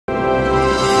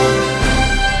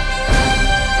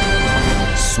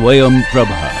Swayam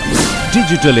Prabha.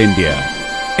 Digital India.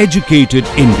 Educated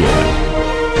India.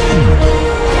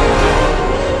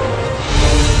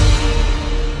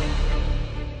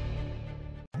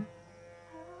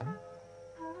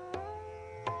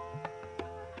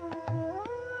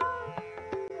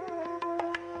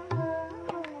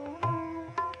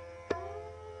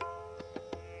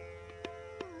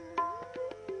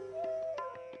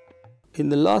 In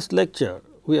the last lecture,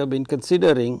 we have been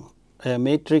considering a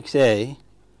matrix A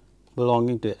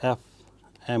belonging to F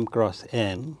m cross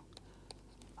n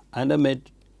and a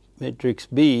matrix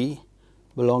B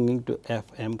belonging to F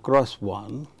m cross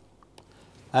 1,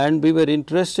 and we were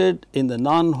interested in the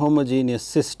non-homogeneous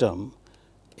system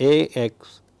A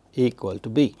x equal to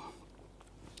B.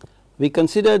 We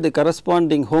considered the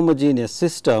corresponding homogeneous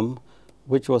system,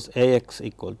 which was A x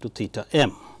equal to theta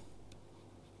m.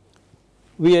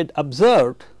 We had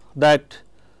observed that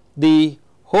the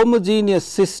homogeneous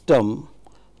system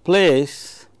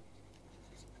plays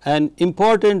an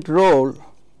important role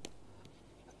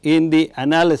in the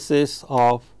analysis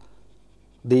of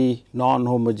the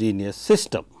non-homogeneous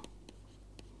system.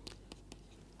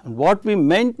 And what we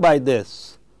meant by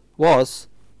this was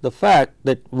the fact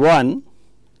that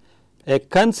a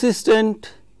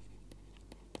consistent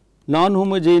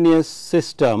non-homogeneous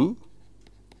system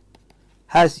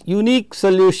has unique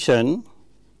solution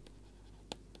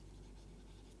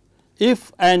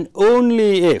if and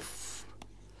only if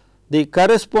the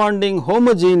corresponding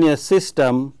homogeneous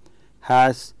system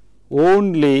has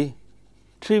only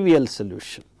trivial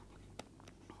solution.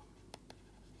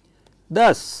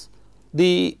 Thus,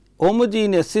 the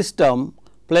homogeneous system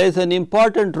plays an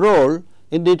important role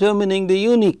in determining the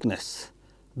uniqueness.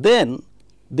 Then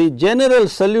the general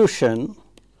solution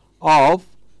of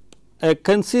a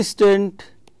consistent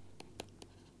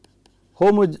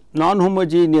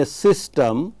non-homogeneous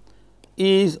system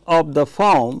is of the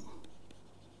form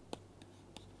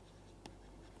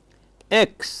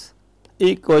x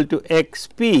equal to x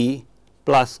p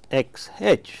plus x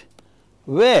h,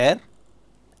 where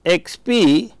x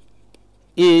p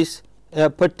is a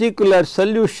particular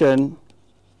solution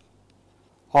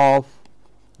of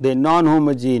the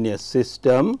non-homogeneous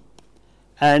system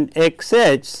and x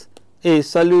h is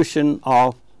solution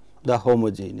of the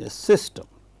homogeneous system.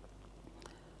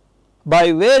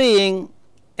 By varying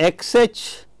x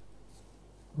h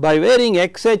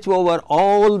over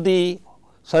all the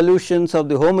solutions of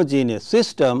the homogeneous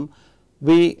system,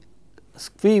 we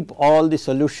sweep all the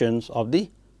solutions of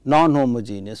the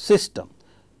non-homogeneous system.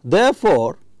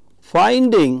 Therefore,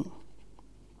 finding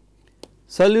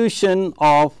solution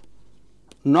of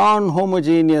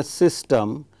non-homogeneous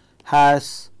system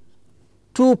has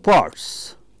two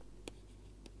parts.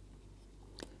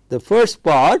 The first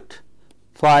part,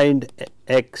 find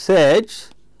x h,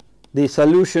 the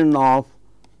solution of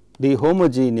the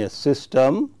homogeneous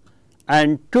system,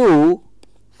 and 2,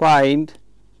 find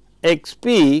x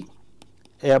p,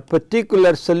 a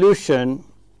particular solution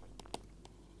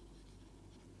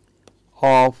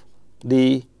of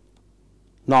the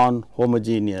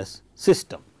non-homogeneous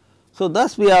system. So,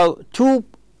 thus we have two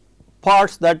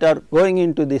parts that are going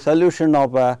into the solution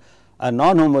of a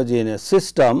non-homogeneous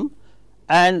system,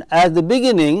 and as the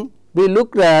beginning we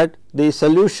looked at the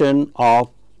solution of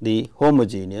the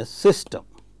homogeneous system.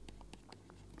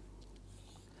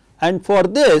 And for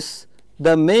this,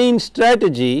 the main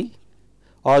strategy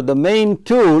or the main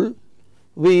tool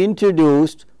we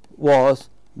introduced was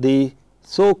the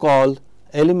so called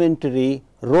elementary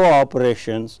row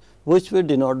operations, which we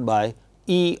denote by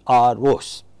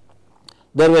EROs.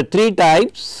 There were three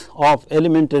types of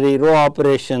elementary row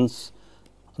operations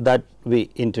that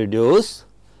we introduced.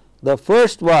 The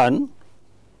first one,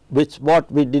 which what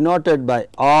we denoted by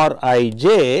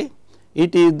Rij,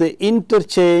 it is the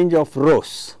interchange of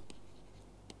rows.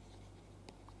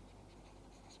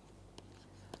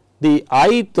 The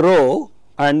ith row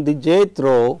and the jth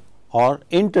row are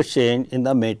interchanged in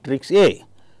the matrix A.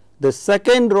 The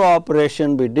second row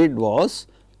operation we did was,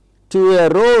 to a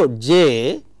row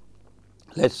j,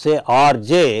 let us say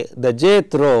Rj, the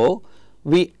jth row,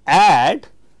 we add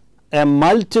a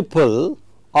multiple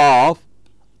of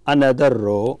another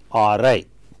row Ri,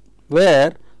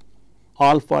 where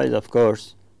alpha is of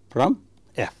course from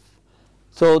F.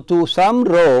 So, to some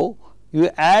row you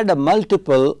add a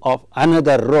multiple of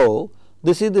another row.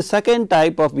 This is the second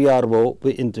type of VRO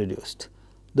we introduced.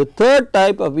 The third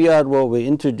type of VRO we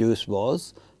introduced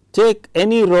was, take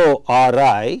any row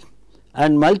Ri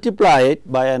and multiply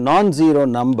it by a non-zero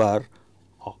number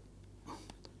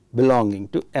belonging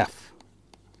to F.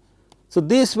 So,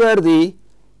 these were the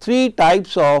three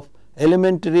types of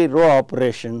elementary row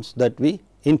operations that we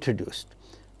introduced.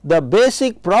 the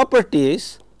basic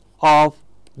properties of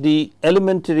the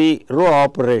elementary row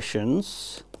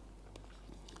operations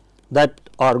that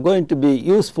are going to be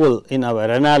useful in our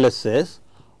analysis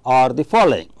are the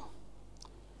following.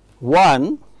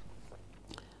 1.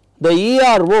 The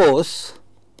EROs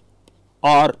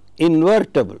are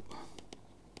invertible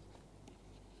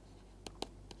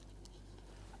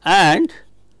and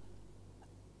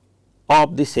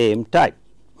of the same type.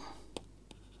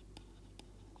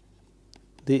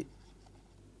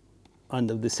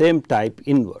 Of the same type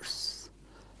inverse.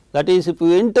 That is, if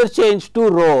you interchange two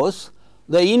rows,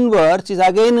 the inverse is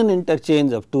again an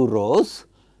interchange of two rows.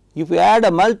 If you add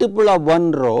a multiple of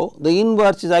one row, the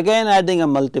inverse is again adding a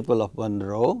multiple of one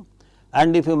row,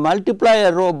 and if you multiply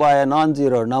a row by a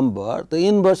non-zero number, the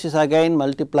inverse is again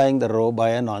multiplying the row by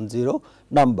a non-zero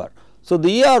number. So,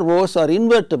 the EROs are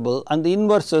invertible and the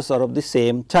inverses are of the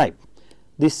same type.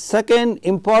 The second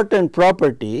important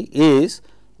property is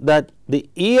that the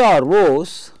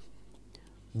EROs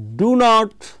do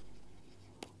not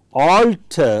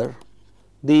alter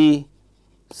the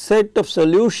set of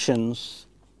solutions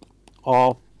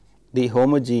of the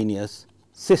homogeneous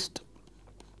system.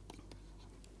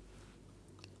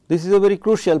 This is a very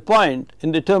crucial point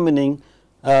in determining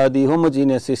the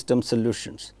homogeneous system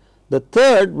solutions. The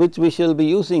third, which we shall be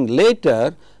using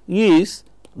later, is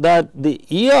that the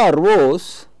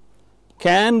EROs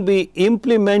can be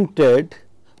implemented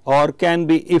or can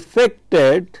be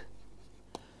effected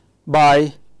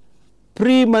by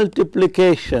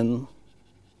pre-multiplication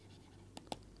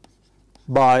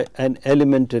by an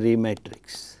elementary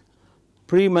matrix,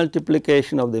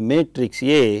 pre-multiplication of the matrix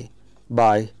A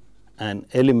by an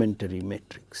elementary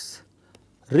matrix.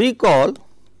 Recall,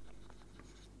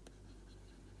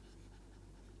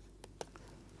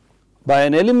 by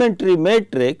an elementary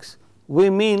matrix we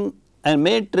mean a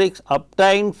matrix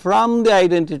obtained from the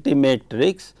identity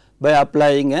matrix by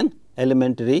applying an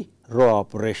elementary row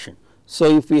operation.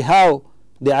 So, if we have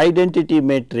the identity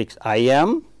matrix I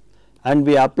m and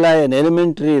we apply an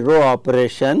elementary row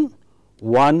operation,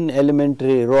 one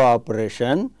elementary row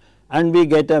operation, and we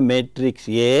get a matrix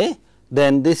A,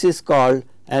 then this is called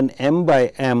an m by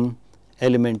m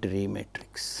elementary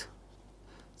matrix.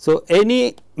 So,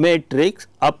 any matrix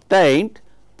obtained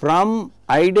from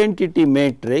identity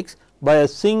matrix by a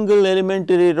single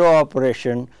elementary row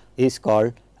operation is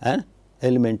called an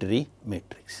elementary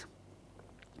matrix.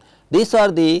 These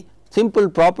are the simple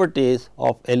properties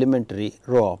of elementary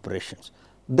row operations.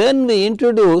 Then we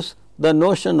introduce the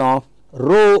notion of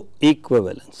row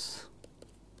equivalence.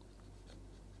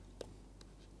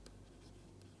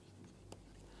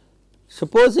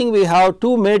 Supposing we have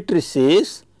two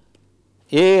matrices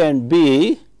A and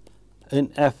B in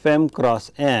Fm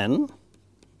cross n,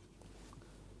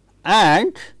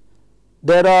 and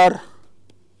there are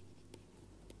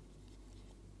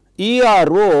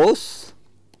EROs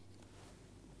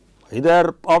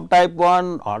either of type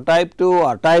 1 or type 2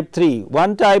 or type 3,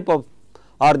 one type of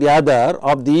or the other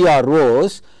of the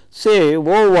EROs, say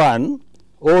O1,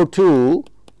 O2,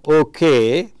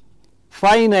 OK,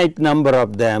 finite number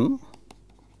of them,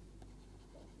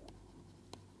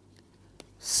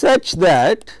 such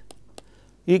that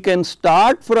you can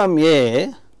start from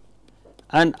A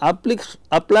and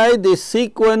apply this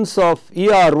sequence of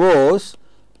EROs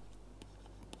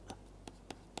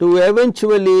to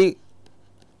eventually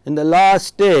in the last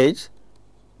stage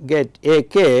get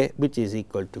AK, which is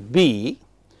equal to B,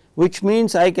 which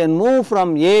means I can move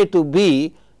from A to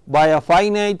B by a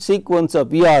finite sequence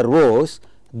of EROs.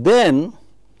 Then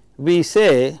we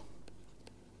say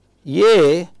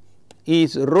A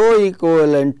is row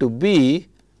equivalent to B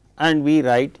and we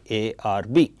write A or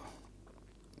B.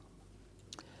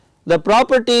 The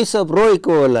properties of row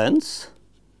equivalence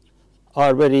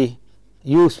are very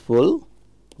useful.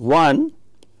 1.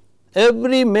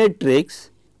 Every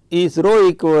matrix is row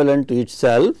equivalent to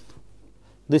itself.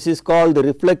 This is called the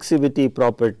reflexivity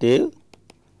property.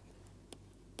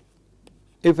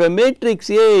 If a matrix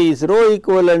A is row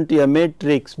equivalent to a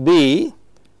matrix B,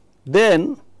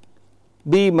 then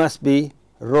B must be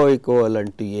row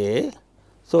equivalent to A.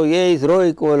 So, A is row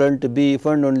equivalent to B if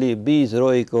and only if B is row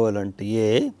equivalent to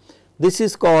A. This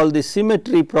is called the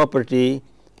symmetry property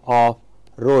of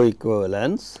row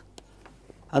equivalence.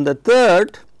 And the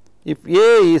third, if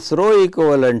A is row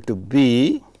equivalent to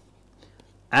B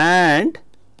and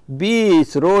B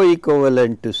is row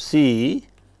equivalent to C,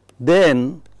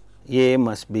 then A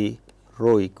must be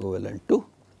row equivalent to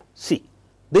C.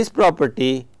 This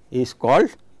property is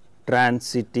called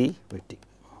transitivity.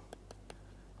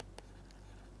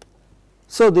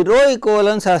 So, the row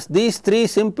equivalence has these three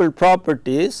simple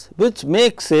properties which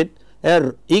makes it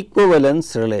a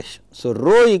equivalence relation. So,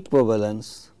 rho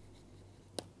equivalence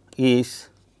is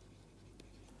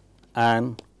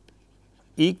an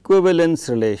equivalence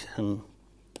relation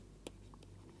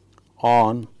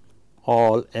on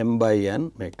all m by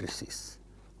n matrices,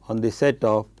 on the set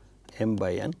of m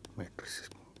by n matrices.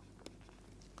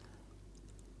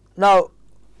 Now,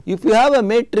 if you have a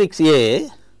matrix A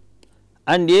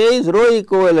and A is rho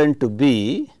equivalent to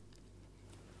B,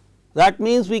 that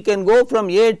means we can go from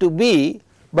A to B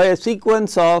by a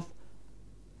sequence of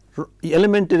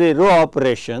elementary row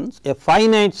operations, a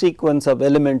finite sequence of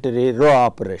elementary row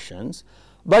operations,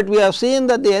 but we have seen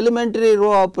that the elementary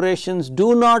row operations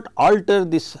do not alter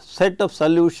this set of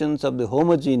solutions of the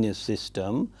homogeneous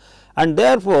system, and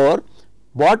therefore,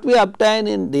 what we obtain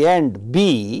in the end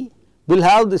B will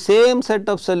have the same set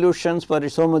of solutions for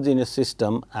its homogeneous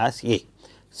system as A.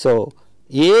 So,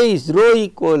 A is rho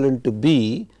equivalent to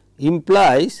B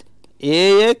implies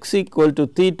A x equal to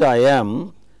theta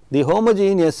m, the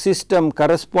homogeneous system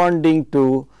corresponding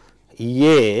to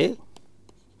A,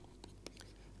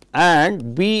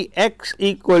 and B x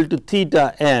equal to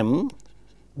theta m,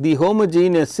 the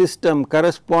homogeneous system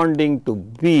corresponding to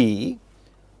B,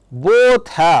 both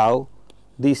have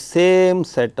the same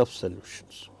set of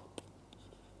solutions.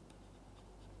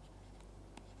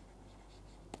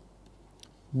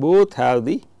 Both have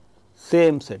the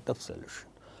same set of solutions.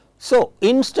 So,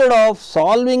 instead of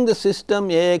solving the system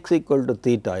A x equal to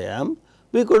theta m,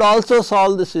 we could also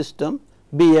solve the system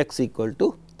B x equal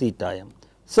to theta m.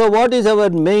 So, what is our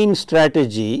main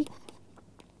strategy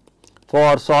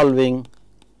for solving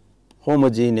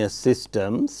homogeneous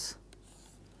systems?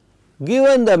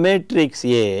 Given the matrix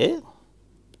A,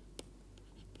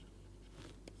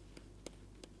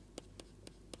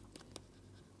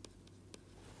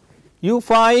 you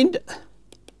find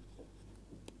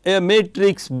a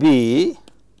matrix B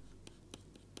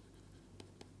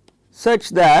such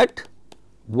that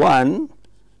 1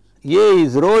 A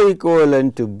is rho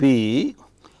equivalent to B,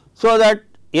 so that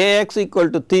A x equal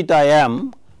to theta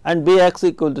m and B x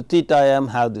equal to theta m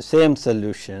have the same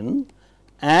solution,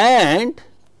 and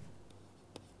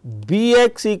B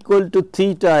x equal to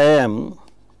theta m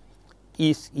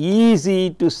is easy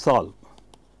to solve.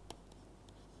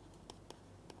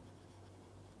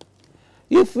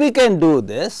 If we can do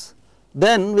this,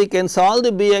 then we can solve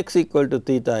the B x equal to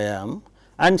theta m,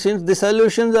 and since the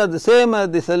solutions are the same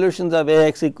as the solutions of A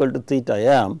x equal to theta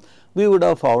m, we would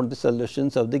have found the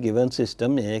solutions of the given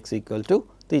system A x equal to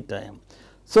theta m.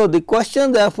 So, the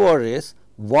question therefore is,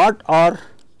 what are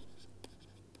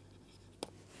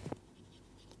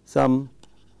some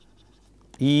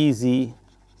easy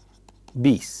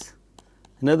B's?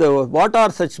 In other words, what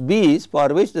are such B's for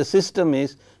which the system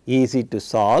is easy to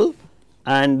solve,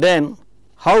 and then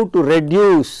how to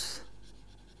reduce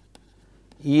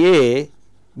A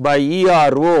by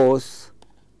EROs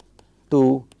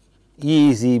to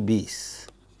easy B's.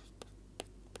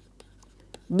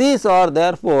 These are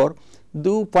therefore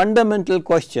the fundamental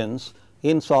questions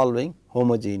in solving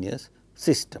homogeneous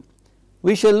system.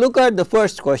 We shall look at the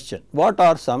first question, what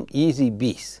are some easy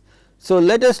B's? So,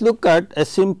 let us look at a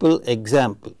simple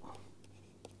example.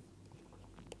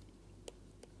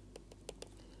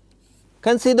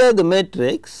 Consider the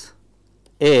matrix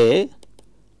A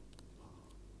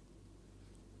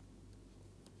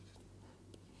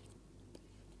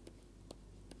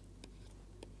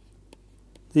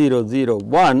 (0 0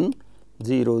 1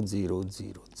 0 0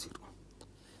 0 0).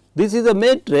 This is a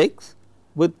matrix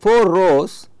with 4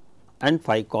 rows and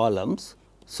 5 columns.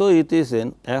 So, it is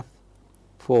in F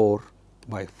 4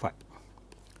 by 5.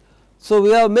 So,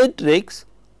 we have matrix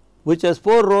which has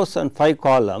 4 rows and 5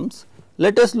 columns.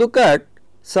 Let us look at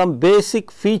some basic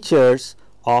features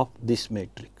of this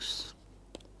matrix.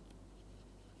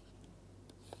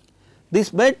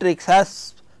 This matrix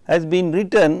has been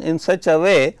written in such a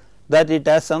way that it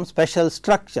has some special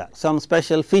structure, some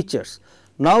special features.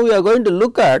 Now, we are going to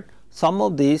look at some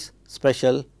of these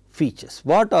special features.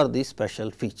 What are these special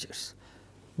features?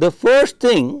 The first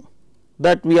thing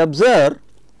that we observe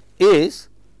is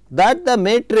that the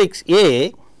matrix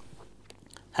A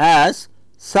has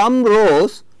some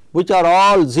rows which are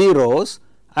all zeros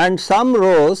and some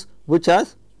rows which are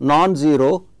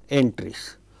non-zero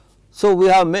entries. So, we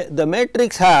have the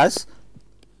matrix has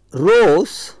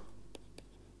rows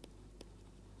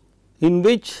in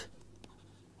which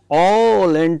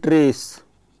all entries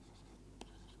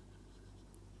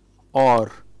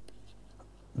are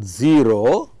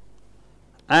 0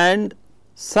 and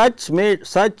such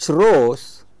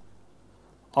rows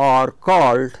are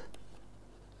called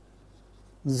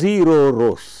 0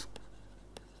 rows.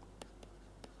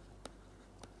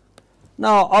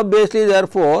 Now, obviously,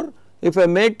 therefore, if a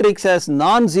matrix has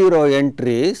non-zero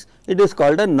entries, it is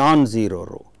called a non-zero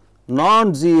row.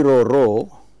 Non-zero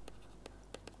row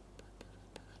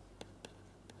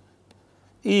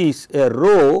is a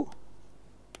row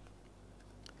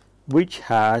which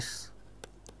has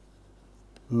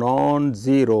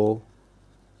non-zero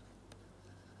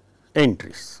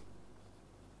entries.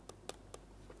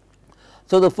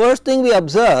 So, the first thing we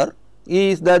observe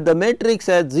is that the matrix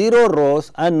has 0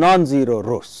 rows and non-zero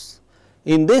rows.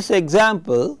 In this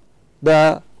example,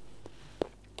 the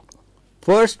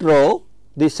first row,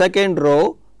 the second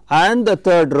row and the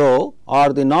third row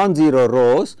are the non-zero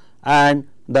rows, and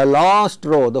the last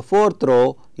row, the fourth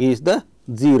row, is the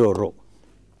 0 row.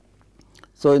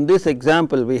 So, in this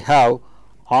example we have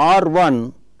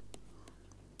R1,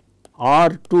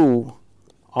 R2,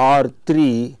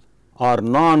 R3 are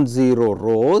non-zero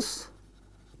rows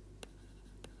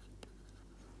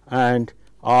and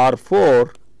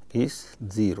R4 is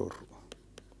 0 row.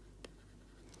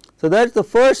 So, that is the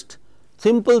first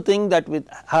simple thing that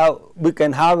we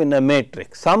can have in a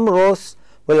matrix. Some rows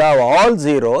will have all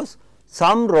zeros,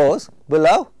 some rows will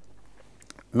have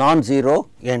non-zero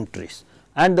entries.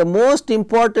 And the most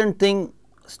important thing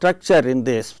structure in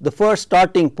this, the first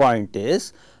starting point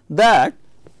is that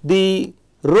the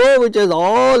row which has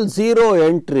all 0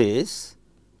 entries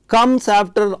comes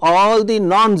after all the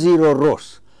non-zero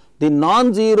rows. The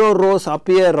non-zero rows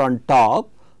appear on top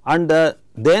and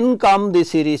then come the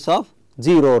series of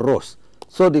 0 rows.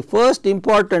 So, the first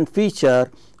important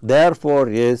feature therefore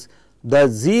is the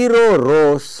 0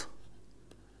 rows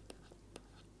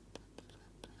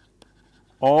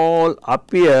all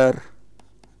appear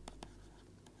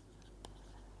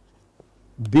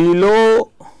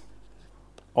below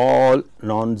all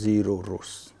non-zero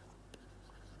rows.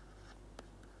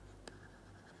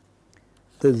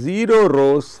 The 0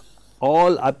 rows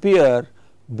all appear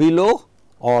below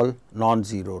all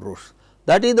non-zero rows.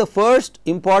 That is the first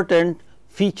important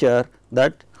feature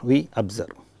that we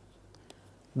observe.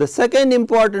 The second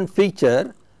important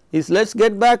feature is, let us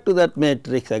get back to that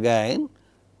matrix again.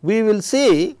 We will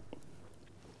see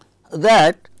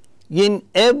that in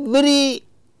every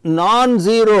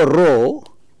non-zero row,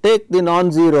 take the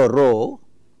non-zero row,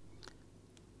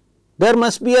 there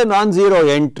must be a non-zero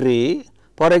entry.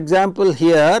 For example,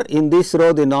 here in this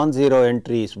row the non-zero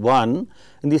entry is 1,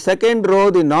 in the second row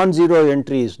the non-zero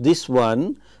entry is this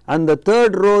one, and the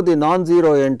third row the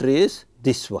non-zero entry is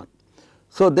this one.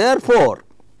 So, therefore,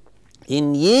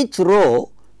 in each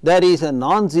row there is a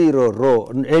non-zero row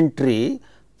entry,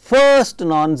 first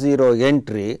non-zero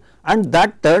entry, and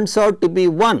that turns out to be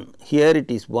 1. Here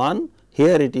it is 1,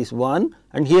 here it is 1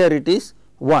 and here it is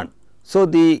 1. So,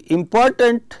 the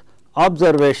important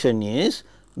observation is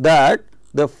that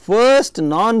the first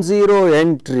non-zero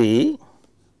entry,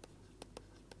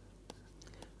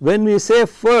 when we say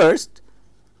first,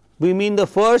 we mean the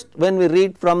first when we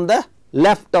read from the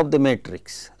left of the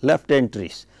matrix, left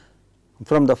entries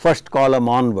from the first column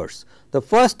onwards. The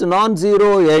first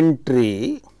non-zero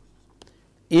entry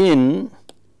in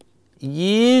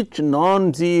each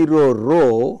non-zero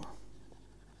row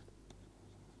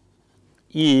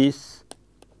is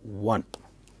 1.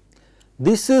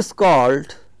 This is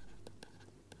called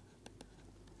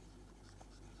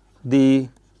the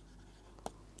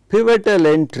pivotal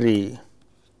entry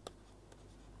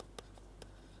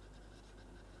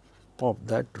of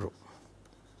that row.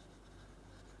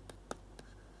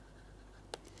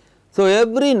 So,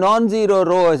 every non-zero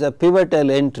row has a pivotal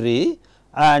entry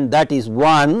and that is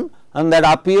 1, and that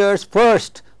appears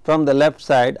first from the left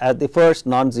side as the first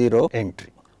non-zero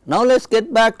entry. Now, let us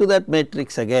get back to that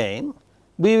matrix again.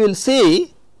 We will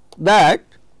see that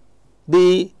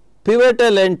the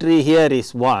pivotal entry here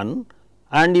is 1,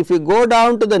 and if you go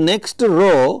down to the next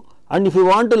row and if you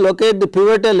want to locate the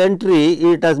pivotal entry,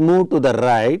 it has moved to the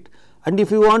right, and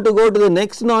if you want to go to the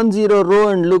next non-zero row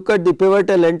and look at the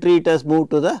pivotal entry, it has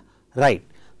moved to the right.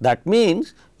 That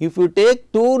means, if you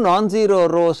take two non-zero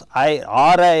rows Ri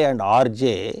and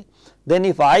Rj, then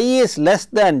if I is less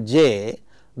than j,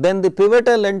 then the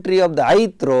pivotal entry of the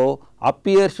ith row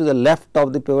appears to the left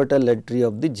of the pivotal entry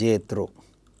of the jth row.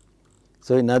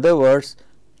 So, in other words,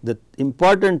 the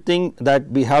important thing that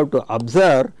we have to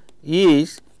observe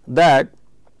is that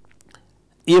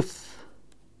if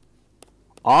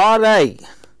Ri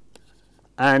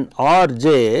and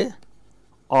Rj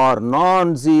are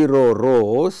non-zero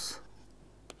rows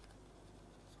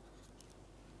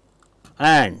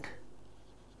and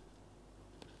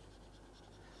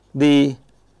the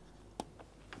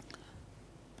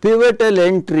pivotal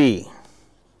entry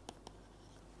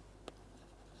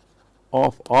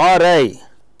of Ri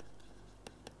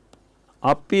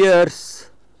appears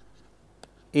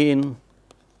in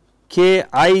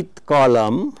kith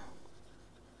column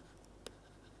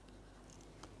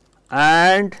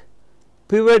and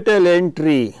pivotal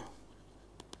entry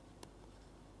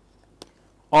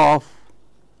of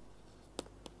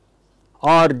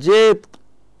or jth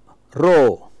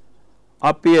row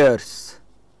appears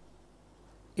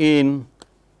in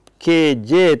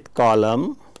kjth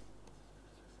column,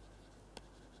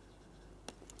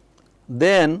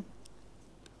 then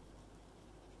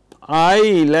I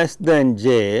less than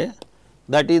j,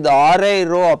 that is the Ri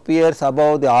row appears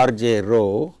above the Rj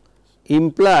row,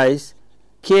 implies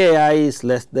Ki is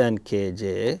less than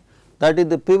Kj, that is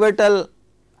the pivotal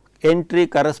entry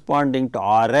corresponding to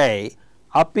Ri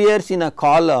appears in a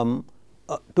column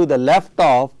to the left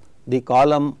of the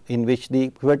column in which the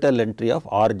pivotal entry of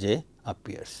Rj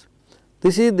appears.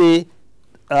 This is the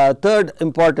third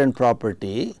important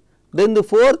property. Then the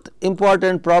fourth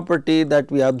important property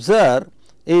that we observe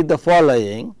is the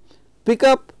following: pick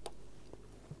up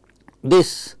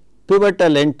this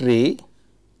pivotal entry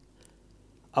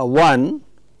 1,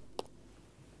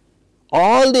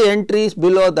 all the entries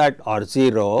below that are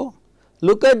 0.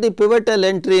 Look at the pivotal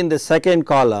entry in the second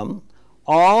column,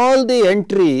 all the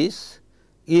entries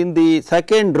in the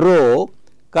second row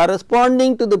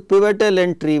corresponding to the pivotal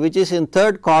entry which is in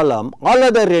third column, all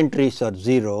other entries are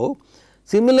 0.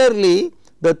 Similarly,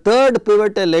 the third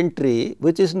pivotal entry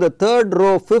which is in the third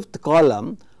row fifth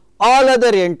column, all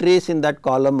other entries in that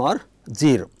column are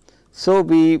 0. So,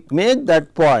 we make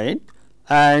that point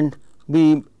and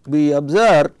we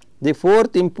observe the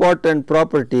fourth important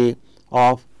property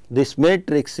of this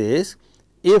matrix is,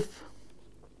 if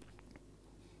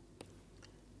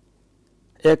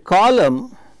a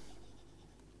column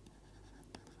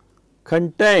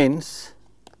contains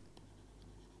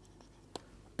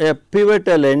a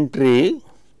pivotal entry,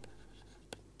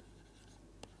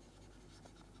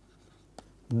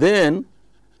 then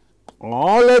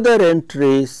all other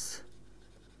entries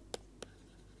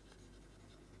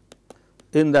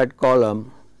in that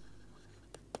column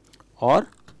are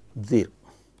 0.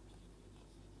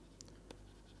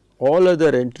 All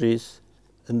other entries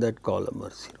in that column are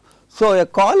 0. So, a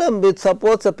column with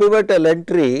suppose a pivotal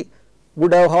entry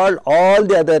would have had all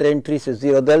the other entries as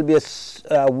 0. There will be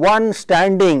a one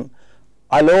standing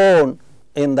alone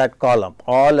in that column,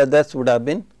 all others would have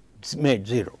been made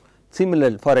 0.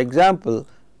 Similarly, for example,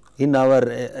 in our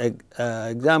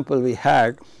example we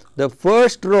had the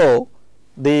first row,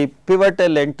 the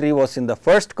pivotal entry was in the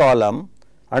first column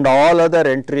and all other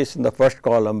entries in the first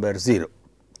column were 0.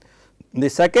 The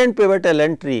second pivotal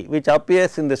entry which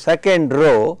appears in the second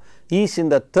row is in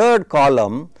the third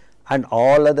column and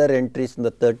all other entries in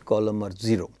the third column are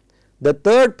 0. The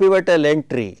third pivotal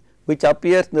entry which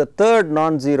appears in the third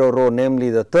non-zero row, namely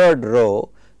the third row,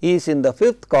 is in the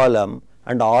fifth column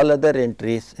and all other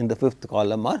entries in the fifth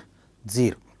column are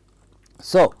 0.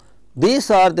 So,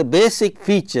 these are the basic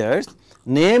features,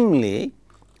 namely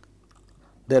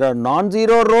there are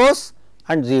non-zero rows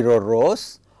and 0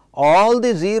 rows. All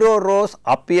the 0 rows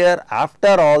appear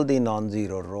after all the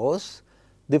non-zero rows.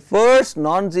 The first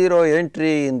non-zero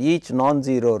entry in each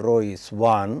non-zero row is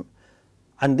 1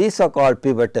 and these are called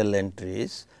pivotal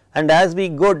entries, and as we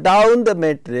go down the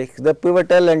matrix the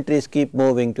pivotal entries keep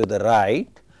moving to the right,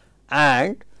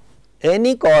 and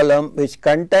any column which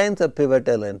contains a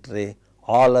pivotal entry,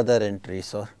 all other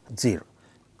entries are 0.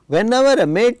 Whenever a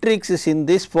matrix is in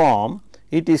this form,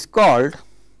 it is called,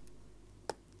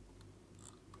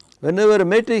 whenever a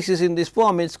matrix is in this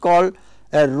form, it is called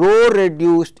a row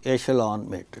reduced echelon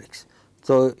matrix.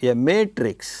 So, a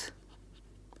matrix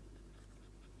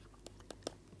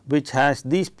which has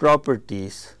these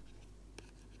properties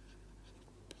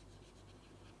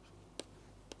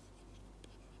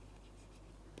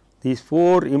these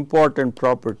 4 important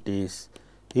properties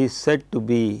is said to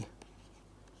be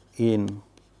in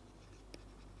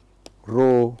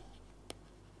row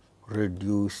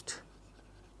reduced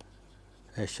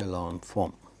echelon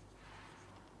form,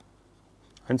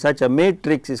 and such a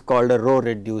matrix is called a row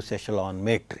reduced echelon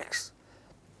matrix.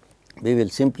 We will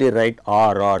simply write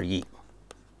RRE,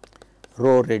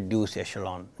 row reduced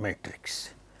echelon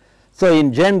matrix. So,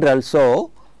 in general,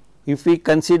 so if we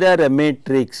consider a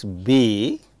matrix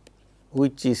B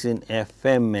which is in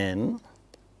Fmn,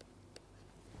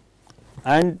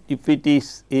 and if it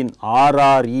is in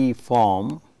RRE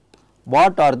form,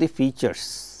 what are the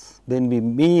features? Then we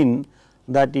mean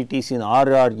that it is in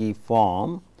RRE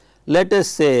form. Let us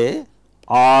say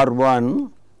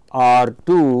R1,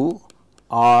 R2,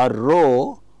 R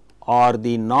row are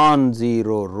the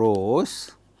non-zero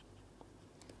rows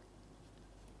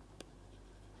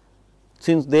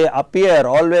since they appear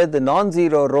always, the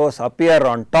non-zero rows appear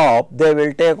on top, they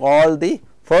will take all the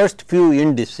first few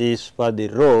indices for the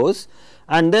rows,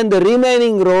 and then the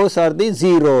remaining rows are the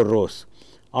 0 rows,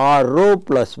 or row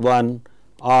plus 1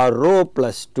 or row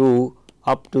plus 2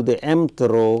 up to the mth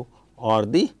row or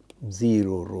the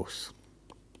 0 rows.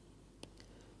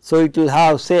 So, it will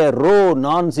have say row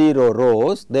non-zero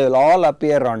rows, they will all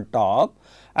appear on top,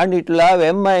 and it will have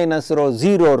m minus row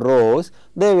 0 rows,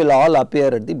 they will all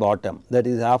appear at the bottom, that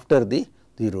is after the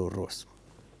 0 rows.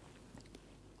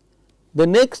 The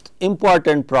next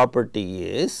important property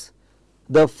is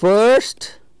the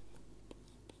first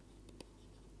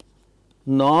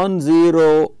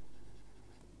non-zero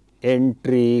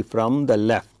entry from the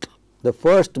left. The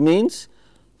first means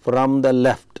from the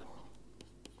left.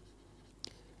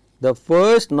 The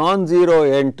first non-zero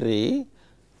entry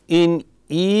in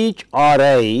each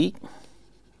Ri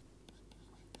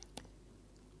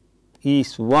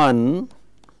is 1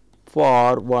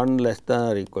 for 1 less than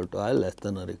or equal to I less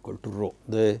than or equal to rho.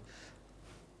 The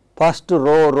first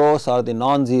rows are the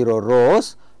non-zero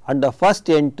rows, and the first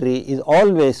entry is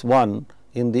always 1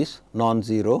 in these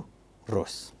non-zero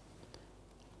rows.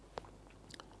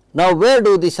 Now, where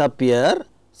do this appear?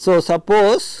 So,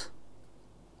 suppose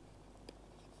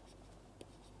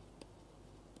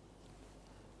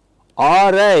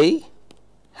Ri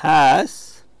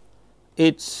has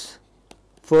its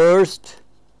first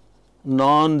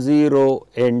non-zero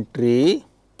entry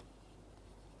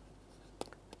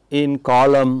in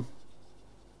column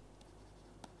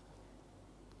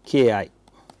Ki.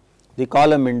 The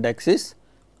column index is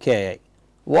Ki.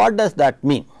 What does that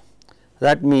mean?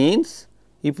 That means,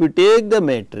 if you take the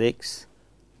matrix,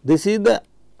 this is the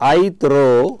ith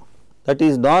row, that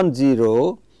is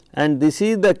non-zero, and this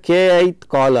is the kith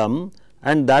column,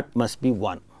 and that must be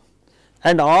 1,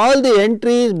 and all the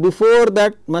entries before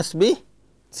that must be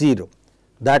 0.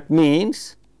 That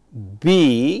means,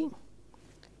 B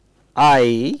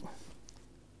I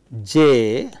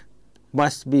j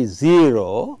must be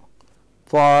 0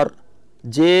 for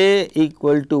j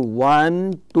equal to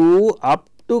 1, 2 up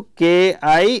to k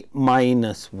I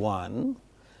minus 1,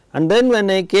 and then when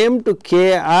I came to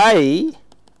k I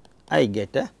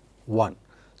get a 1.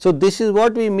 So, this is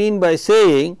what we mean by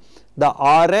saying the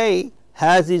Ri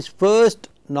has its first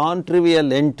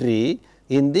non-trivial entry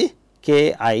in the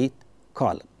kith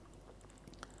column.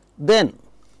 Then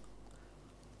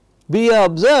we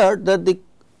observed that the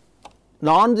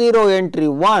non-zero entry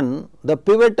 1, the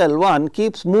pivotal one,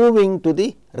 keeps moving to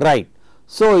the right.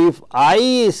 So, if I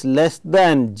is less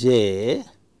than j,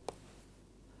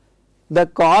 the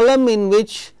column in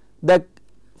which the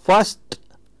first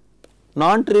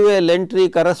non-trivial entry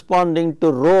corresponding to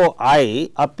row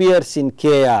I appears in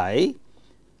Ki,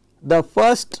 the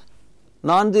first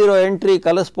non-zero entry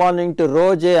corresponding to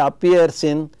row j appears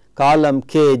in column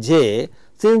Kj.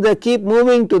 Since they keep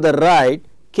moving to the right,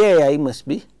 Ki must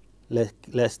be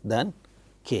less than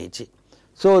Kj.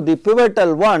 So, the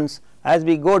pivotal ones, as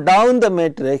we go down the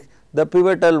matrix, the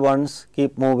pivotal ones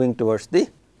keep moving towards the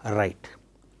right.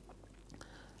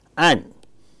 And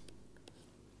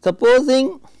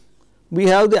supposing we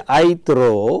have the ith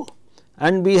row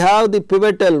and we have the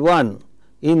pivotal one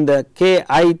in the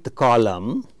kith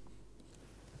column,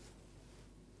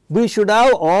 we should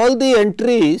have all the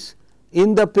entries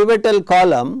in the pivotal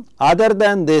column other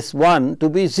than this one to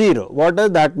be 0. What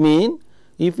does that mean?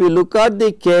 If you look at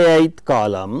the kith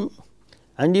column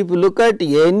and if you look at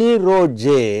any row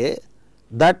j,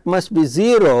 that must be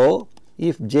 0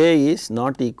 if j is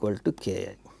not equal to ki.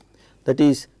 That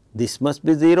is, this must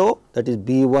be 0, that is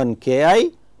B1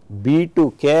 ki,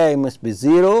 B2 ki must be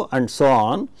 0, and so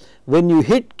on. When you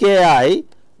hit ki,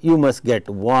 you must get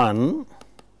 1,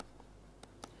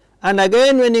 and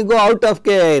again when you go out of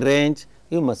ki range,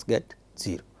 you must get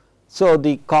 0. So,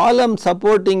 the column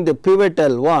supporting the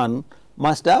pivotal one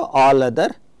must have all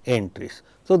other entries.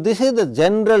 So, this is the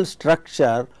general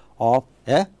structure of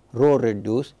a row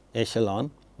reduced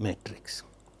echelon matrix.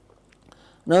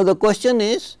 Now, the question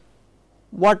is,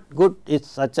 what good is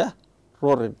such a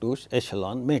row reduced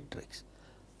echelon matrix?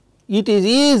 It is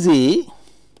easy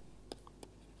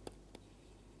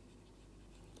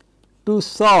to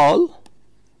solve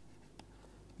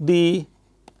the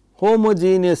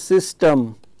homogeneous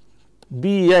system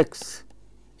Bx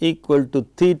equal to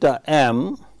theta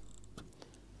m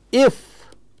if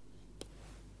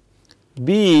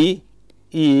B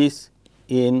is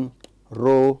in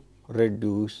row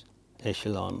reduced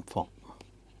echelon form.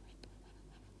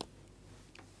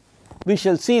 We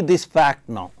shall see this fact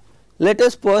now. Let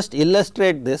us first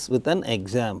illustrate this with an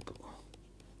example.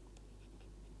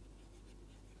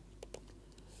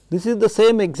 This is the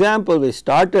same example we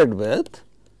started with.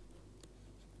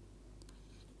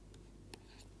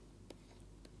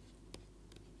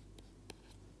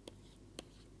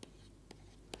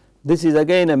 This is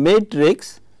again a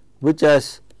matrix which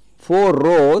has 4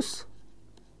 rows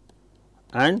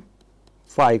and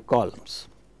 5 columns.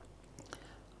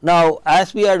 Now,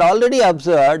 as we had already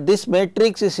observed, this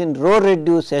matrix is in row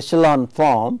reduced echelon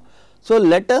form. So,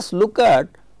 let us look at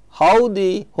how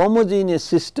the homogeneous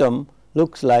system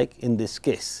looks like in this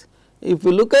case. If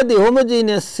we look at the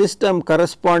homogeneous system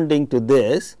corresponding to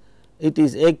this, it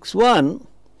is x 1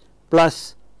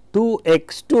 plus 2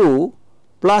 x 2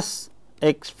 plus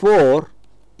x 4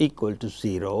 equal to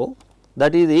 0.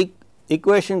 That is the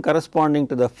equation corresponding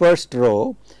to the first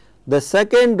row. The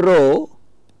second row,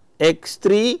 x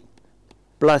 3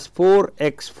 plus 4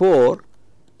 x 4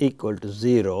 equal to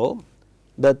 0.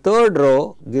 The third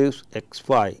row gives x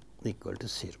 5 equal to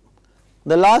 0.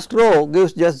 The last row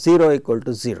gives just 0 equal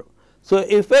to 0. So,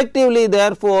 effectively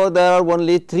therefore, there are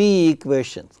only 3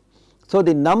 equations. So,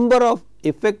 the number of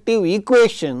effective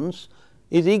equations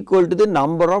is equal to the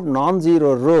number of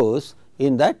non-zero rows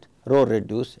in that row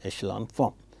reduced echelon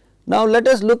form. Now, let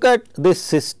us look at this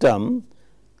system.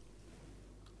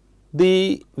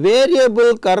 The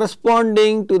variable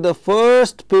corresponding to the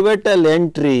first pivotal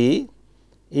entry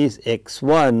is x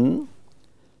 1.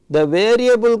 The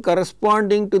variable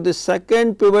corresponding to the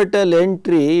second pivotal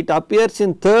entry, it appears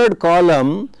in third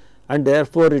column and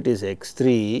therefore, it is x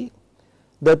 3.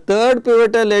 The third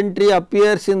pivotal entry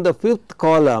appears in the fifth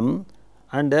column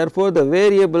and therefore, the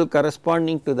variable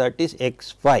corresponding to that is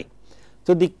x 5.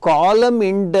 So, the column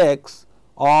index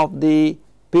of the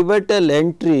pivotal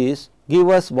entries give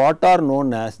us what are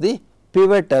known as the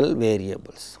pivotal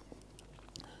variables.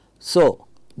 So,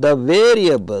 the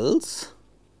variables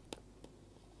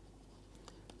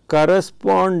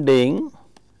corresponding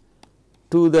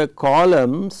to the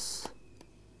columns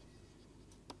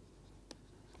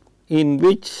in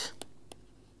which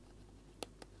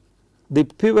the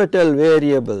pivotal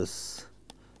variables,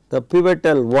 the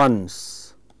pivotal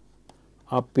ones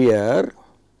appear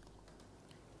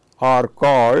are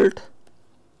called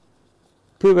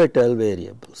pivotal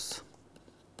variables.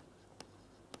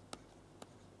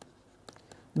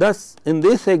 Thus, in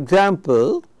this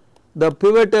example, the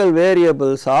pivotal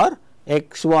variables are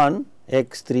x 1,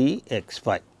 x 3, x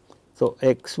 5. So,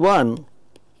 x 1,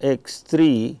 x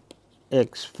 3,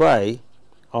 x 5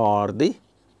 are the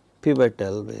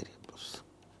pivotal variables.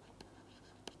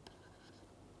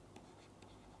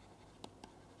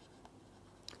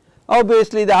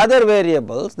 Obviously, the other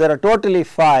variables, there are totally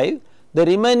 5, the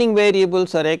remaining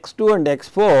variables are x 2 and x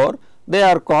 4, they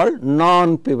are called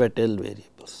non-pivotal variables.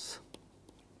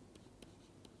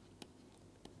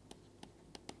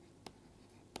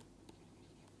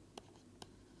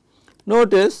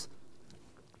 Notice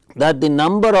that the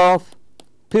number of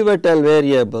pivotal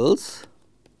variables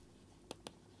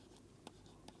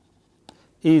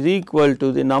is equal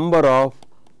to the number of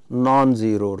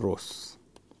non-zero rows,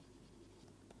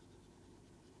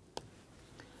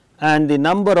 and the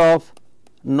number of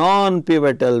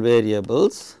non-pivotal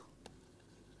variables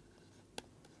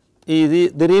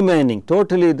is the remaining,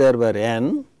 totally there were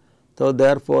n. So,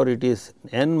 therefore, it is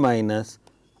n minus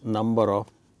number of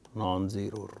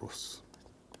non-zero rows.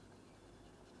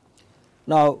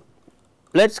 Now,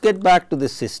 let us get back to the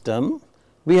system.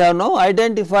 We have now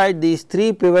identified these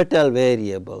 3 pivotal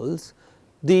variables.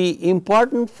 The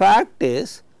important fact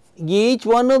is each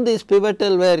one of these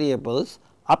pivotal variables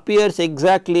appears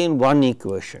exactly in one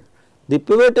equation. The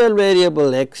pivotal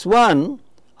variable x 1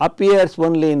 appears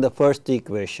only in the first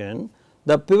equation,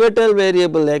 the pivotal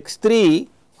variable x 3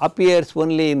 appears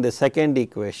only in the second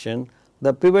equation,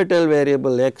 the pivotal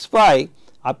variable x 5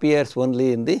 appears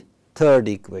only in the third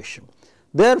equation.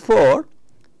 Therefore,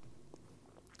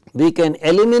 we can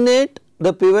eliminate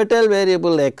the pivotal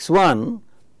variable x 1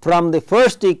 from the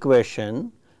first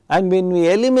equation, and when we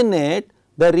eliminate,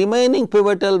 the remaining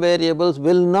pivotal variables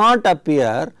will not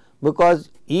appear because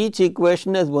each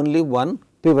equation has only one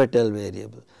pivotal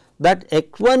variable. That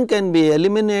x 1 can be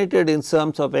eliminated in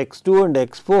terms of x 2 and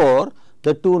x 4,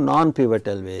 the 2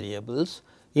 non-pivotal variables.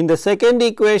 In the second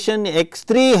equation, x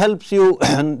 3 helps you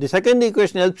the second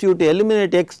equation helps you to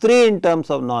eliminate x 3 in terms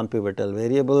of non-pivotal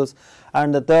variables,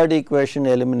 and the third equation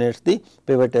eliminates the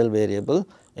pivotal variable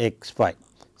x 5.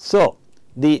 So,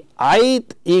 the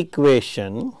ith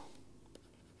equation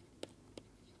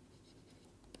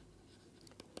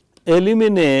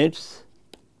eliminates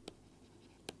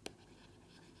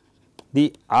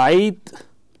the ith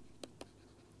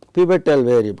pivotal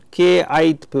variable, k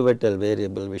ith pivotal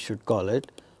variable we should call it,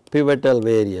 pivotal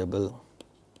variable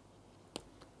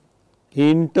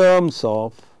in terms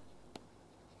of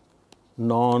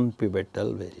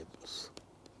non-pivotal variables.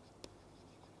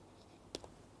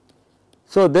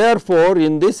 So, therefore,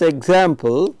 in this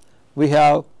example we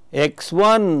have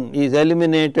x1 is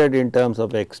eliminated in terms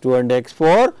of x2 and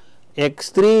x4,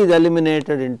 x3 is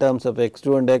eliminated in terms of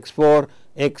x2 and x4,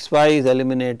 x5 is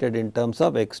eliminated in terms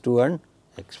of x2 and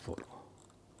x4.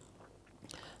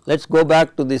 Let us go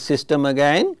back to the system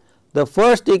again. The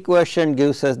first equation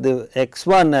gives us the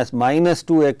x1 as minus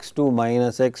 2 x2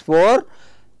 minus x4,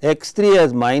 x3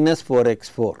 as minus 4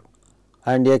 x4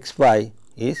 and x5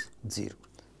 is 0.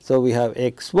 So, we have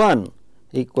x1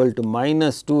 equal to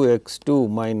minus 2 x2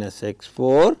 minus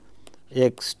x4,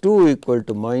 x2 equal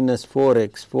to minus 4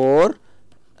 x4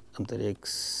 and the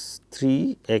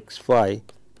x3 x5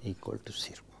 equal to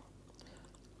 0.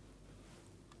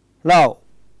 Now,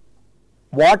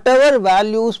 whatever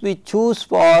values we choose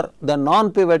for the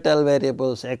non-pivotal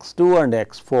variables x2 and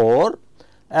x4,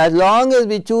 as long as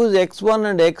we choose x1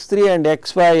 and x3 and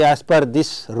x5 as per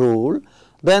this rule,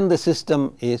 then the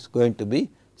system is going to be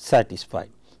satisfied.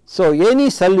 So, any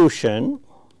solution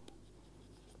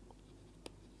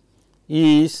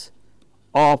is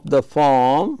of the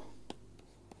form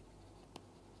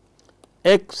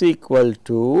x equal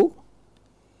to,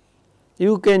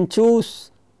 you can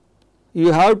choose,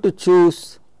 you have to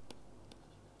choose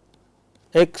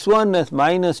x1 as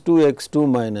minus 2 x2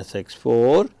 minus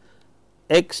x4,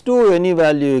 x2 any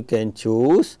value you can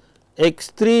choose,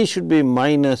 x3 should be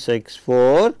minus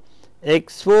x4,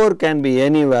 x4 can be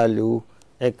any value,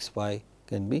 x5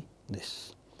 can be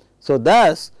this. So,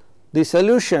 thus the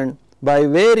solution by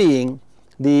varying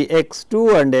the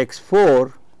x2 and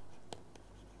x4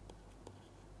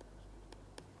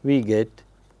 we get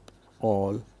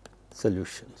all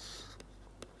solutions.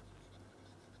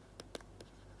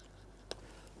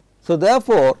 So,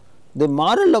 therefore, the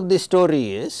moral of the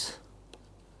story is,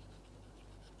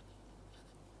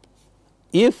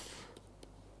 if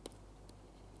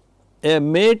a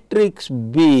matrix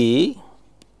B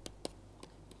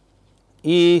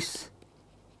is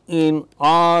in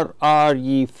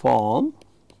RRE form,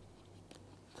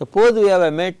 suppose we have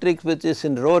a matrix which is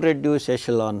in row reduced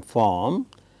echelon form,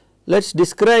 let us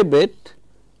describe it.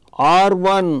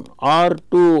 R1,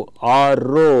 R2, R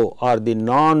row are the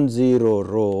non-zero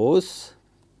rows,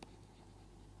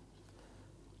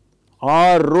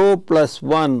 R row plus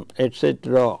 1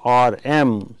 etc.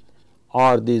 Rm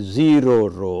are the 0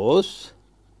 rows.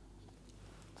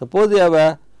 Suppose we have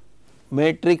a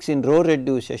matrix in row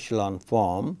reduced echelon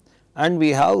form and we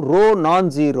have row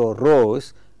non-zero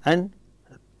rows and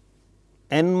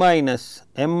m minus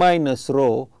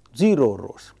row 0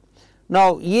 rows.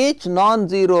 Now, each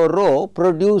non-zero row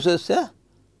produces a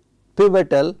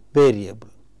pivotal variable.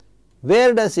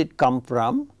 Where does it come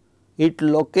from? It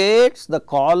locates the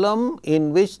column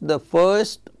in which the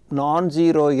first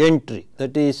non-zero entry,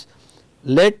 that is,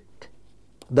 let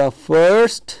the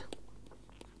first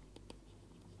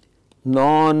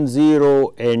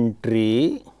non-zero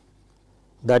entry,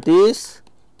 that is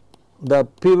the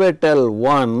pivotal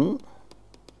one,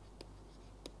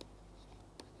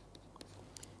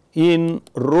 in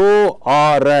row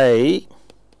Ri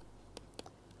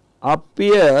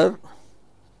appear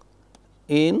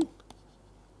in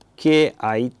kith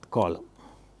column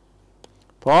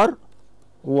for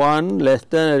 1 less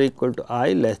than or equal to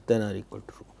I less than or equal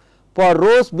to rho. For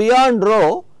rows beyond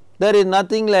row, there is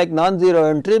nothing like non-zero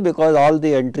entry because all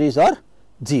the entries are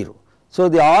 0. So,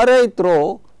 the rith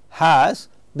row has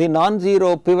the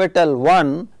non-zero pivotal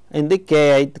 1 in the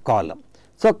kith column.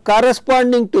 So,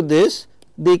 corresponding to this,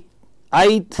 the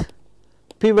ith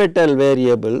pivotal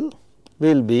variable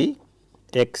will be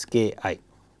xki.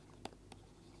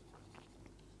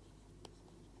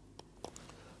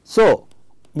 So,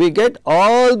 we get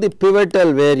all the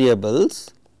pivotal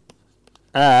variables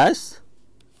as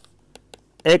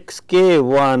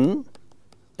xk1,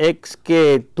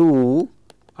 xk2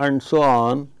 and so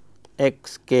on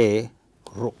xk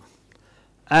row,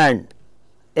 and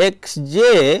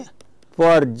xj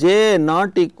for j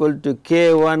not equal to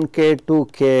k1,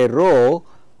 k2, k row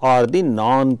are the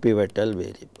non-pivotal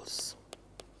variables.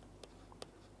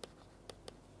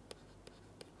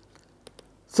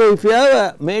 So, if you have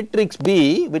a matrix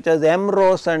B which has m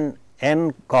rows and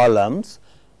n columns,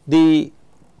 the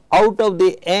out of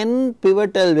the n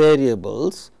pivotal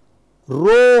variables,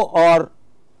 row or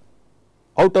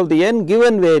out of the n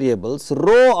given variables,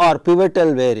 row are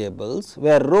pivotal variables,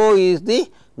 where row is the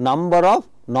number of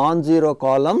non-zero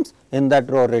columns in that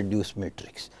row reduced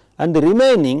matrix, and the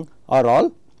remaining are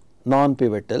all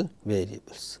non-pivotal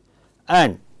variables.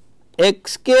 And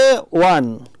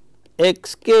xk1,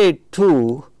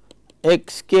 xk2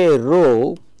 xk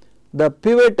row, the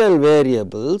pivotal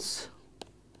variables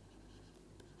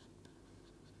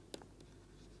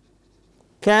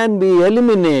can be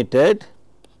eliminated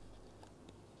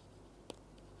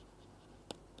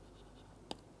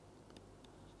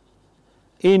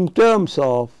in terms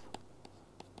of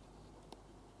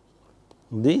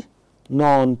the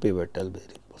non-pivotal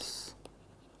variables.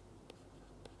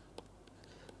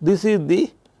 This is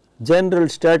the general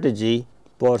strategy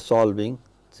for solving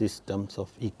systems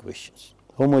of equations,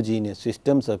 homogeneous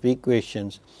systems of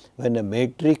equations when a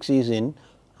matrix is in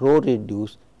row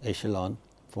reduced echelon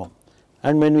form.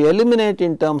 And when we eliminate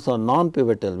in terms of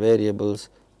non-pivotal variables,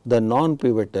 the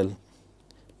non-pivotal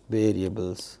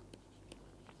variables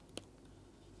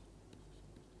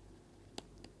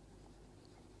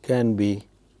can be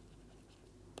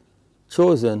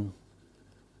chosen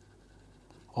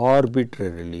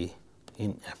arbitrarily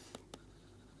in F.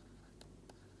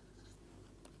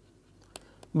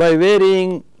 By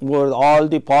varying over all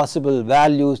the possible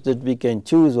values that we can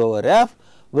choose over F,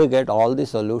 we get all the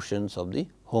solutions of the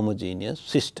homogeneous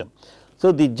system.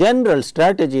 So, the general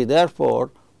strategy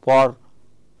therefore, for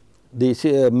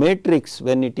the matrix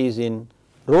when it is in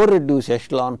row reduced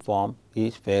echelon form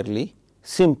is fairly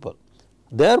simple.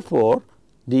 Therefore,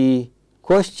 the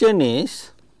question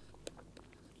is,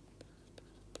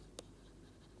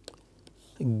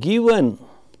 given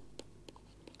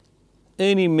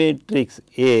any matrix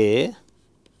A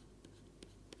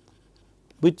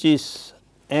which is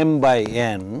m by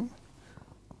n,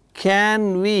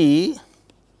 can we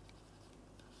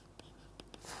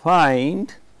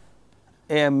find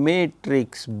a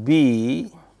matrix B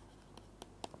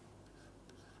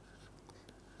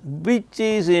which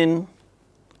is in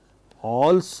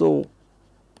also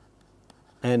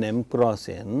an m cross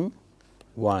n,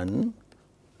 1,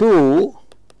 2,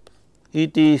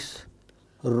 it is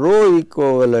row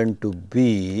equivalent to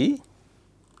B,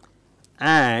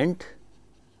 and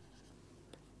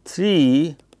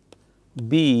 3,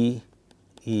 B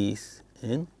is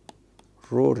in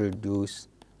row reduced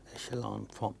echelon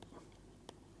form.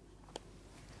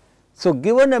 So,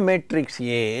 given a matrix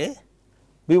A,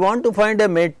 we want to find a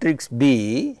matrix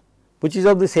B which is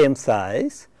of the same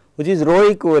size, which is row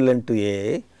equivalent to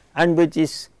A and which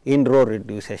is in row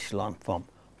reduced echelon form.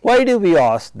 Why do we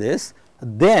ask this?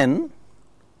 Then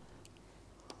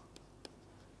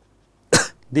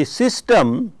the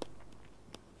system,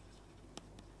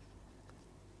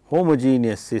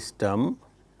 homogeneous system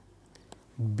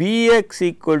Bx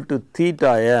equal to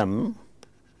theta m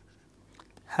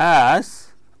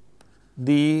has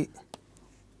the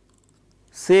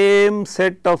same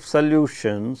set of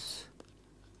solutions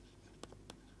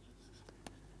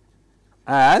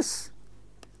as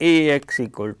Ax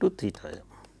equal to theta m.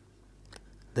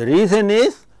 The reason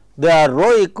is they are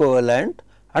row equivalent,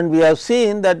 and we have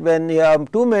seen that when you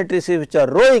have two matrices which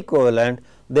are row equivalent,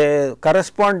 the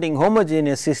corresponding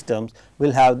homogeneous systems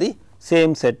will have the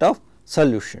same set of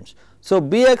solutions. So,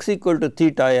 Bx equal to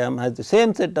theta m has the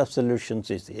same set of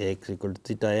solutions as Ax equal to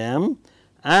theta m,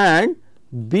 and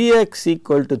Bx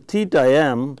equal to theta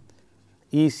m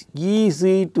is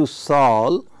easy to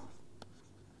solve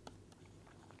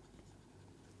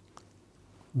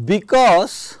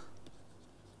because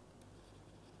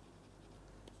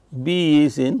B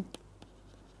is in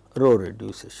row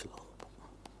reduced echelon.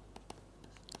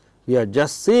 We have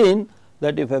just seen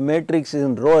that if a matrix is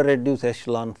in row reduced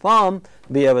echelon form,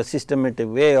 we have a systematic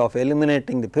way of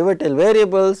eliminating the pivotal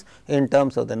variables in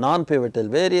terms of the non-pivotal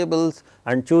variables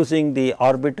and choosing the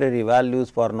arbitrary values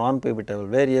for non-pivotal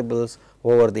variables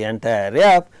over the entire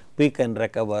F, we can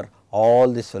recover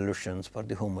all the solutions for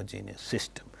the homogeneous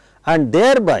system and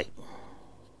thereby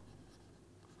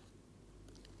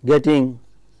getting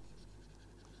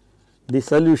the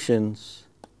solutions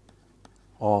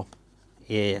of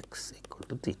Ax equal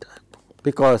to theta m,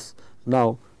 because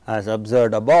now as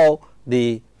observed above,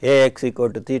 the Ax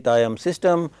equal to theta m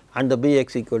system and the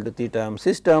Bx equal to theta m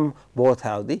system both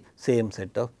have the same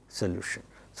set of solution.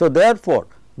 So, therefore,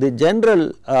 the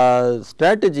general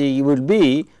strategy would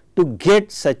be to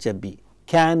get such a B.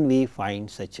 Can we find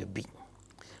such a B?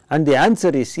 And the answer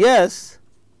is yes.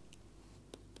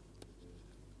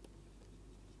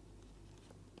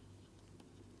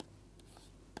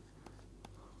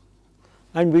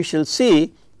 And we shall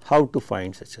see how to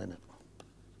find such a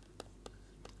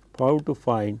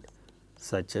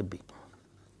B.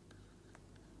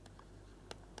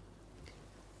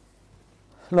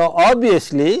 Now,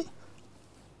 obviously,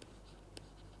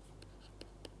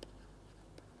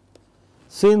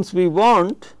 since we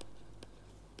want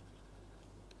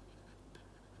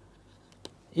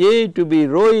A to be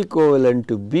row equivalent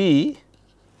to B,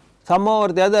 somehow or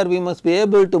the other we must be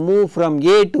able to move from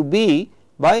A to B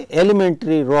by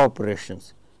elementary row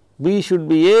operations. We should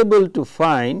be able to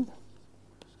find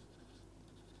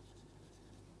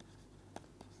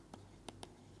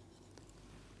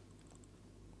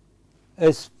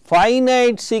a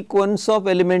finite sequence of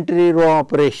elementary row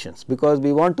operations, because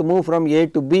we want to move from A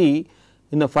to B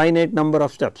in a finite number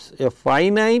of steps. A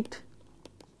finite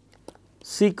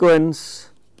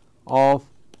sequence of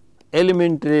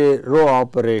elementary row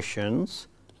operations,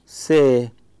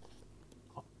 say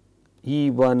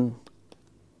E1,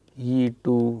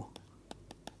 E2,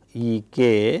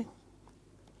 Ek,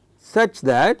 such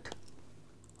that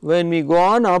when we go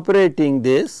on operating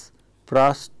this,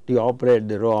 first you operate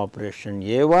the row operation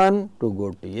A1 to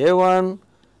go to A1,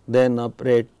 then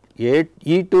operate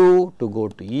E2 to go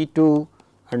to E2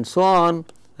 and so on,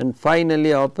 and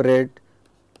finally operate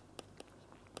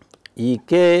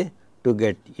Ek to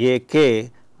get Ak,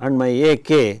 and my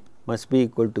Ak must be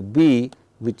equal to B,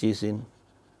 which is in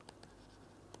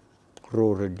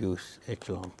row reduced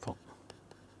echelon form,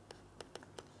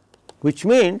 which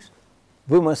means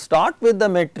we must start with the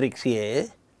matrix A,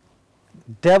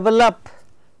 develop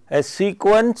a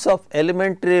sequence of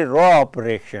elementary row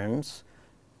operations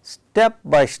step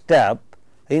by step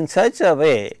in such a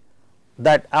way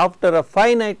that after a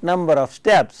finite number of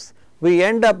steps we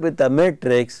end up with a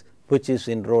matrix which is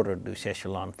in row reduced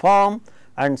echelon form.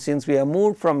 And since we have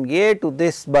moved from A to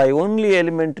this by only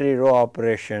elementary row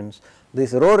operations,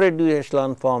 this row reduced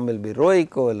echelon form will be row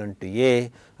equivalent to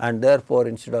A, and therefore,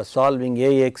 instead of solving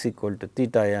Ax equal to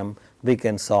theta m, we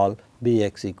can solve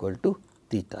Bx equal to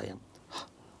theta m.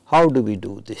 How do we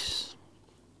do this?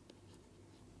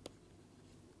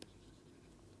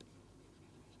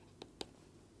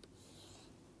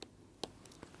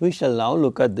 We shall now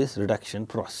look at this reduction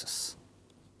process.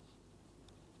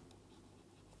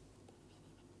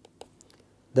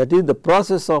 That is the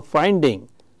process of finding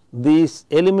these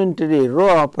elementary row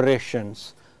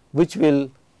operations which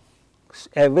will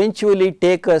eventually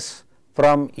take us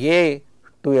from A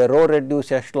to a row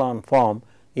reduced echelon form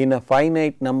in a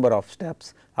finite number of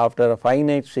steps after a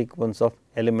finite sequence of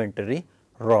elementary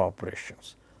row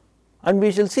operations. And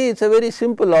we shall see it is a very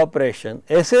simple operation.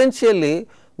 Essentially,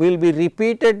 we will be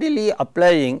repeatedly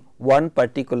applying one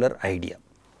particular idea,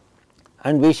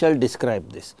 and we shall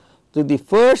describe this. So, the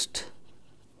first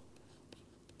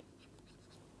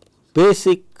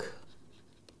basic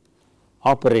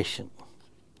operation,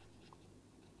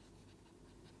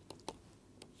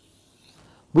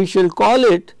 we shall call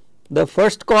it the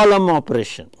first column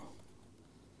operation.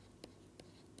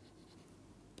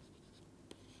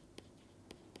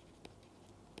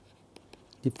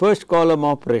 The first column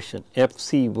operation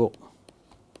FCO.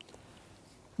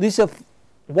 This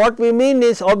what we mean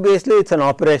is, obviously it is an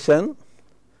operation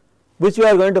which we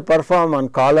are going to perform on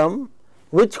column.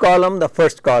 Which column? The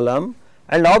first column,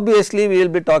 and obviously we will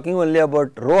be talking only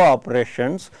about row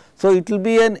operations. So, it will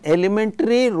be an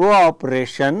elementary row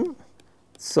operation.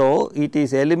 So, it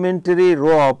is elementary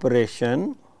row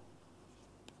operation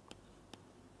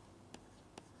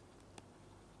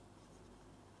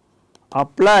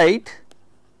applied,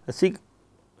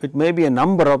 it may be a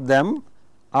number of them,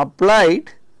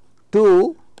 applied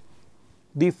to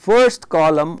the first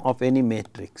column of any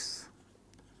matrix.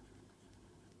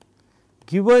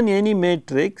 Given any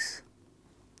matrix,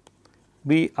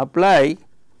 we apply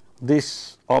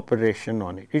this operation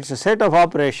on it. It is a set of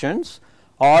operations,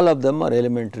 all of them are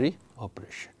elementary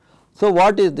operation. So,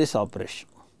 what is this operation?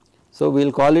 So, we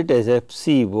will call it as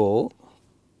FCO,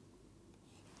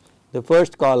 the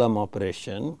first column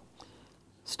operation.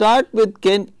 Start with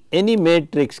any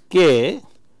matrix K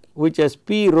which has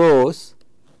P rows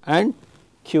and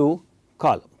Q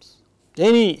columns,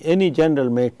 any general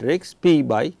matrix P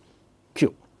by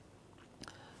Q.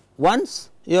 Once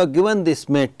you are given this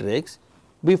matrix,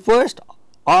 we first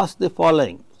ask the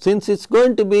following. Since it is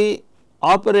going to be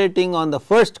operating on the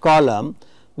first column,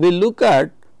 we look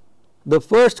at the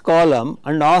first column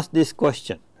and ask this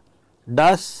question: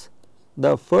 does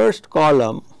the first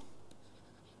column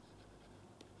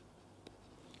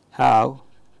have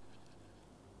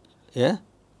a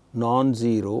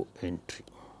non-zero entry?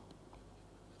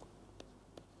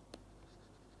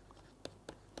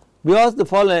 We ask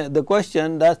the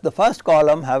question, does the first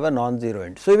column have a non-zero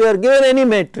entry? So, if we are given any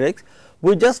matrix,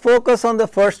 we just focus on the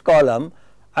first column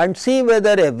and see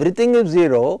whether everything is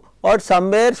 0 or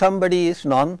somewhere somebody is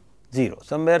non-zero,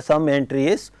 somewhere some entry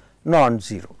is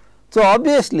non-zero. So,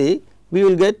 obviously, we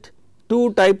will get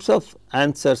two types of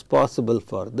answers possible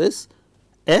for this,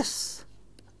 yes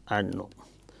and no.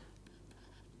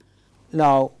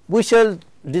 Now, we shall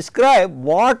describe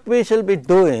what we shall be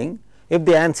doing if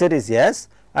the answer is yes,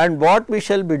 and what we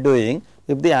shall be doing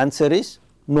if the answer is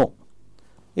no.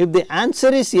 If the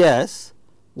answer is yes,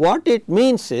 what it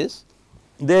means is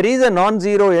there is a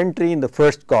non-zero entry in the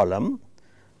first column,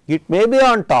 it may be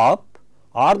on top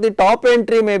or the top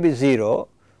entry may be 0,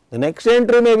 the next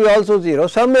entry may be also 0,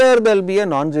 somewhere there will be a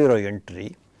non-zero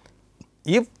entry.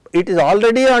 If it is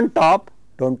already on top,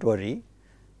 do not worry.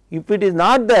 If it is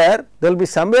not there, there will be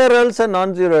somewhere else a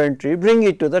non-zero entry, bring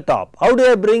it to the top. How do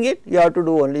I bring it? You have to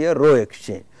do only a row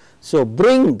exchange. So,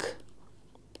 bring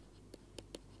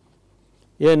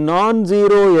a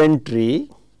non-zero entry.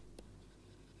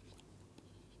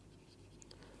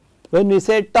 When we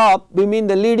say top, we mean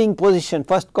the leading position,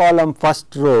 first column,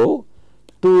 first row,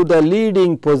 to the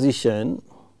leading position.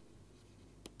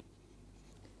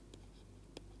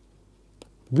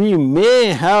 We may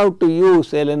have to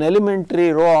use an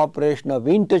elementary row operation of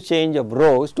interchange of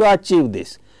rows to achieve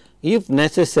this, if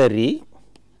necessary,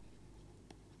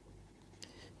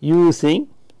 using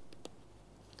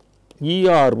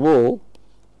ERO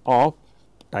of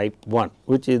type 1,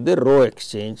 which is the row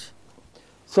exchange.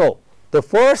 So, the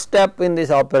first step in this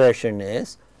operation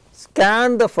is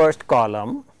scan the first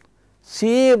column,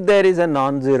 see if there is a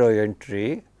non-zero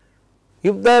entry.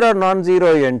 If there are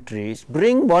non-zero entries,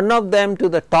 bring one of them to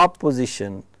the top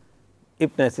position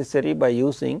if necessary by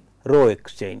using row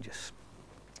exchanges.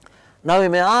 Now, we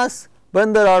may ask,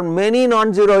 when there are many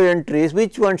non-zero entries,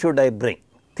 which one should I bring?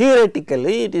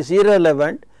 Theoretically, it is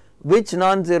irrelevant which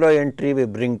non-zero entry we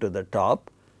bring to the top,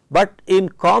 but in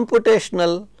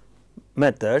computational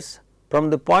methods, from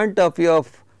the point of view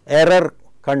of error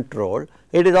control,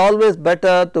 it is always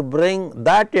better to bring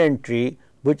that entry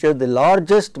which is the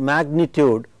largest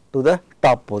magnitude to the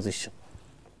top position.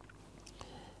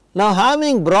 Now,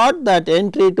 having brought that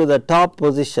entry to the top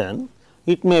position,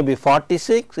 it may be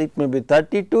 46, it may be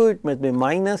 32, it may be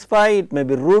 -5, it may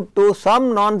be √2,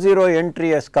 some non-zero entry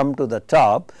has come to the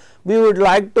top. We would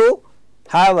like to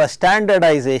have a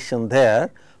standardization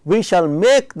there. We shall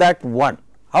make that 1.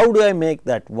 How do I make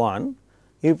that 1?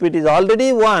 If it is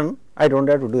already 1, I do not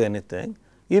have to do anything.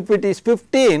 If it is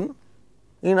 15,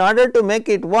 in order to make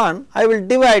it 1, I will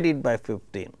divide it by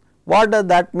 15. What does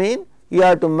that mean? You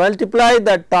have to multiply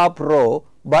that top row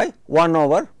by 1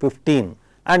 over 15,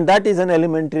 and that is an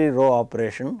elementary row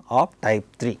operation of type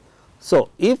 3. So,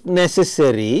 if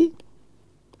necessary,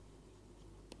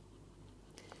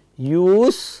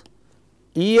 use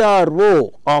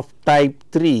ERO of type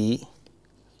 3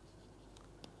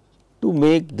 to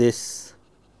make this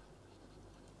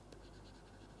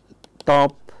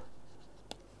top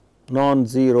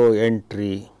non-zero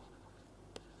entry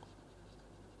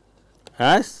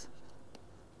as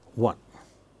 1.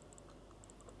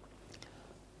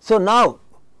 So, now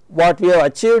what we have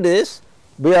achieved is,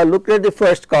 we have looked at the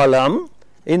first column.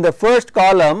 In the first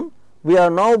column, we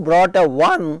have now brought a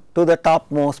 1 to the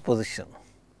topmost position.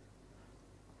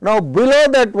 Now, below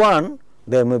that 1,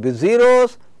 there may be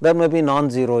zeros, there may be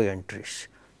non-zero entries.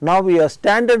 Now, we have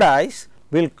standardized,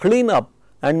 we will clean up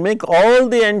and make all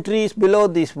the entries below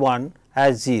this 1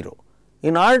 as 0.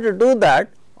 In order to do that,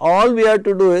 all we have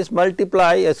to do is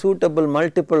multiply a suitable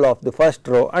multiple of the first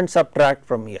row and subtract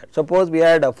from here. Suppose we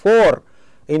had a 4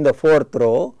 in the 4th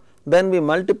row, then we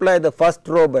multiply the first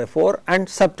row by 4 and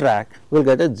subtract, we will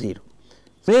get a 0.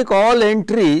 Make all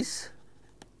entries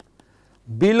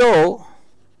below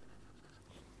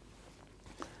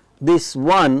this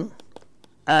 1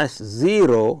 as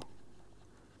 0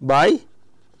 by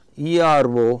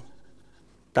ERO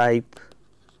type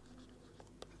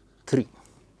 3.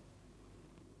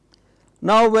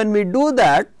 Now, when we do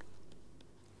that,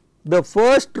 the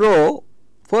first row,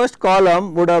 first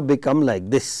column would have become like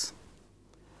this.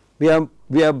 We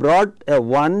have brought a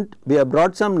 1, we have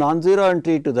brought some non-zero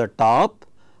entry to the top,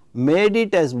 made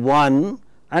it as 1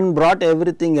 and brought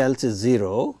everything else as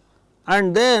 0,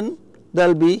 and then there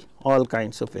will be all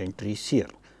kinds of entries here,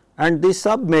 and this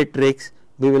sub matrix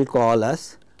we will call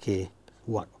as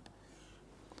K1.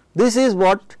 This is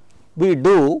what we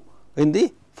do in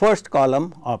the first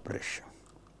column operation.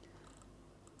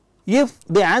 If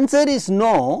the answer is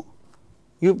no,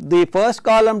 if the first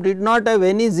column did not have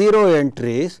any 0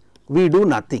 entries, we do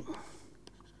nothing.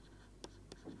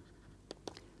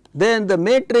 Then the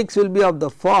matrix will be of the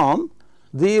form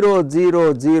 0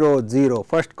 0 0 0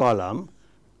 first column,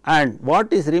 and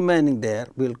what is remaining there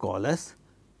we will call as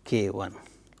K1.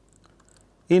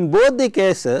 In both the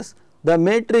cases, the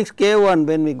matrix K1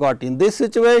 when we got in this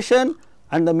situation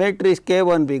and the matrix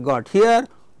K1 we got here,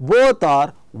 both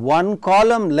are one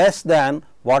column less than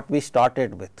what we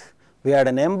started with. We had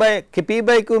an P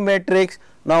by Q matrix,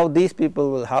 now these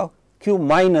people will have Q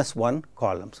minus 1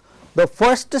 columns. The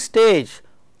first stage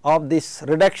of this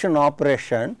reduction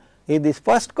operation is this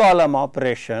first column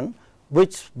operation,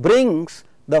 which brings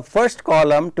the first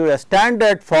column to a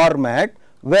standard format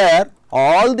where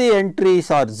all the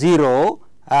entries are 0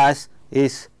 as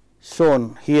is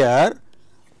shown here,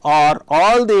 or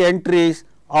all the entries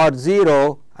are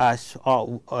 0 as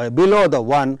below the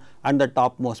 1 and the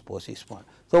topmost post is 1.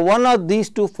 So, one of these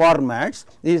two formats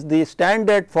is the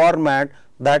standard format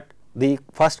that the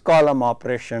first column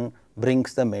operation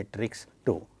brings the matrix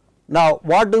to. Now,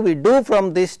 what do we do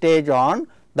from this stage on?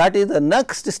 That is the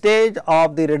next stage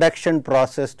of the reduction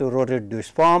process to row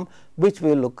reduced form, which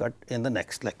we will look at in the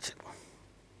next lecture.